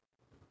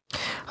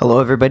Hello,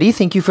 everybody.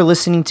 Thank you for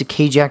listening to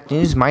KJAC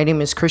News. My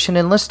name is Christian,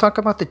 and let's talk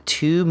about the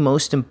two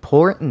most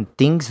important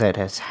things that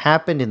has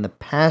happened in the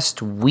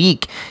past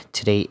week.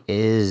 Today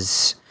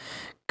is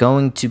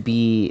going to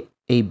be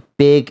a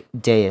big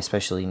day,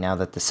 especially now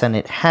that the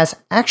Senate has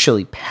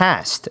actually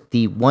passed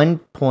the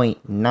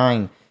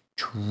 $1.9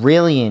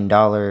 trillion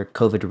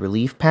COVID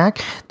relief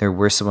pack. There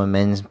were some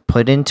amendments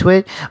put into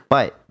it,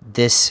 but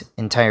this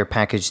entire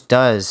package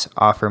does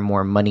offer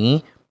more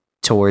money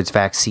towards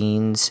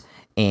vaccines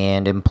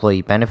and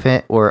employee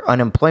benefit or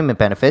unemployment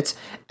benefits,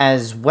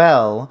 as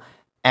well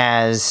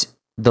as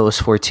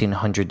those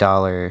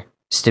 $1,400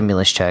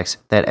 stimulus checks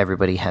that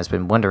everybody has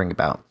been wondering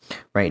about.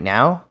 Right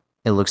now,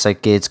 it looks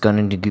like it's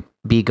going to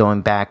be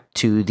going back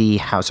to the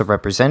House of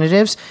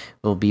Representatives.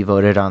 It will be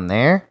voted on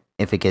there.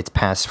 If it gets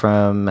passed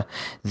from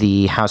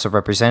the House of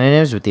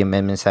Representatives with the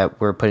amendments that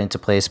were put into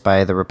place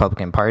by the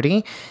Republican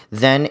Party,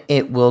 then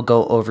it will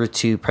go over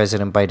to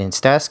President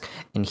Biden's desk,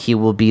 and he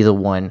will be the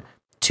one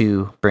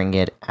to bring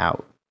it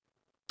out.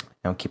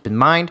 Now, keep in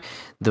mind,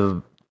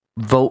 the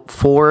vote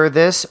for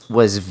this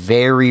was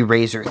very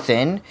razor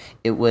thin.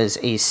 It was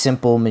a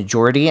simple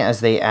majority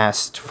as they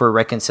asked for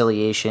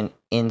reconciliation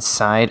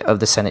inside of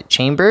the Senate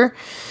chamber,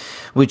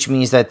 which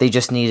means that they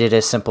just needed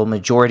a simple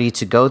majority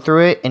to go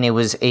through it, and it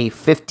was a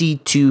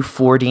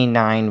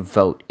 50-49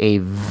 vote, a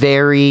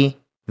very,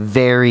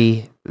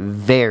 very,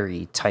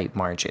 very tight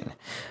margin.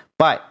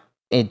 But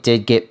it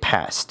did get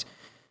passed.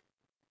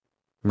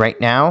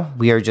 Right now,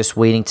 we are just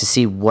waiting to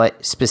see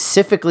what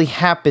specifically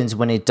happens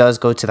when it does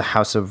go to the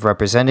House of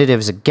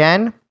Representatives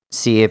again,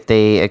 see if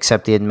they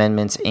accept the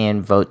amendments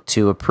and vote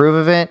to approve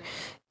of it,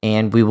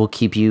 and we will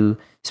keep you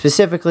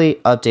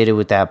specifically updated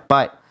with that.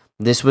 But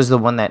this was the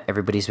one that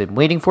everybody's been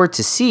waiting for,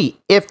 to see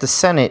if the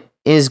Senate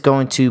is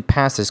going to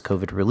pass this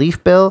COVID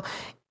relief bill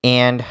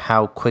and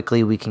how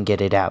quickly we can get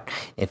it out.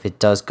 If it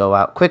does go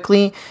out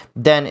quickly,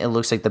 then it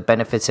looks like the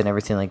benefits and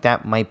everything like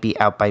that might be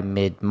out by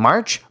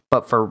mid-March.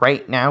 But for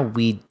right now,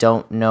 we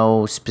don't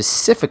know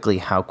specifically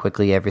how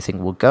quickly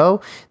everything will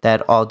go.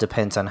 That all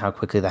depends on how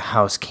quickly the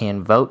House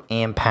can vote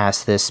and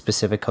pass this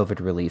specific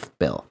COVID relief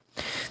bill.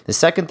 The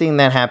second thing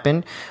that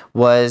happened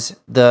was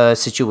the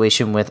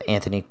situation with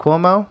Anthony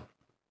Cuomo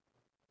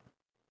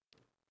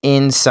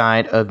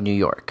inside of New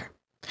York.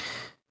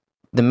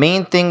 The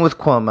main thing with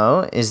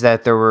Cuomo is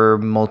that there were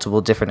multiple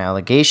different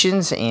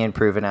allegations and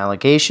proven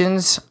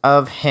allegations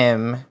of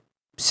him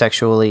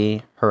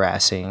sexually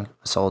harassing,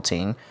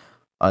 assaulting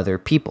other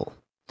people.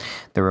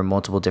 There were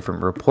multiple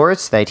different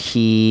reports that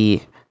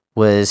he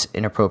was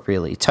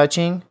inappropriately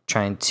touching,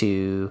 trying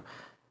to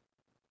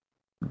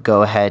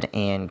go ahead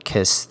and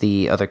kiss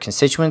the other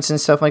constituents and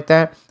stuff like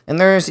that. And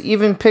there's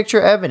even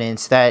picture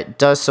evidence that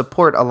does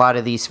support a lot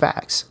of these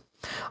facts.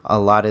 A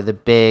lot of the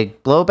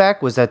big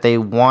blowback was that they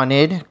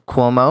wanted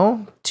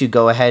Cuomo to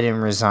go ahead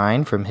and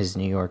resign from his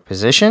New York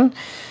position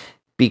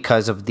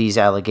because of these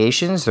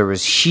allegations. There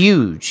was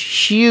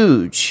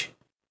huge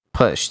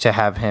push to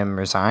have him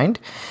resigned,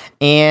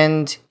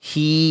 and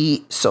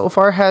he so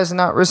far has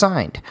not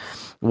resigned.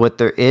 What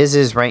there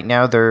is right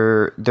now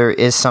there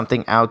is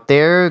something out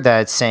there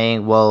that's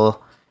saying,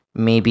 well,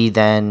 maybe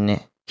then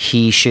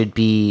he should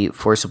be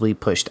forcibly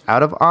pushed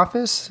out of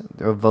office.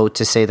 A vote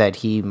to say that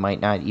he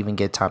might not even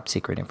get top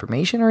secret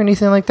information or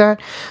anything like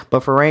that. But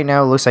for right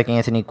now, it looks like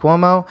Anthony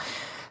Cuomo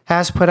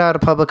has put out a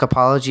public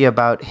apology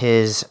about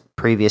his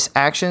previous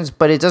actions,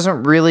 but it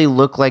doesn't really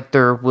look like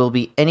there will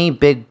be any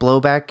big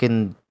blowback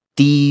in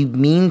the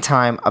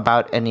meantime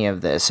about any of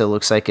this. It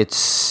looks like it's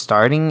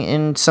starting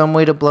in some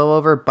way to blow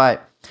over,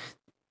 but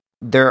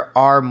there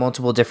are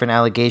multiple different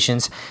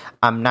allegations.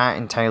 I'm not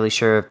entirely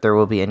sure if there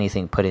will be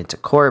anything put into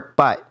court,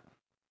 but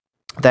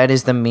that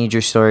is the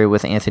major story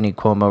with Anthony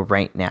Cuomo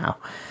right now.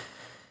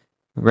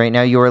 Right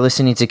now, you are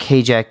listening to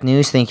KJAC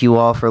News. Thank you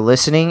all for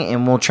listening,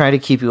 and we'll try to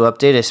keep you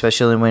updated,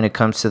 especially when it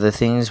comes to the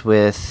things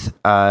with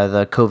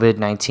the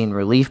COVID-19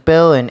 relief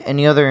bill and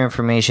any other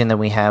information that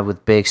we have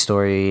with big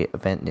story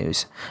event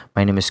news.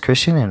 My name is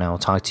Christian, and I will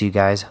talk to you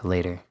guys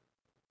later.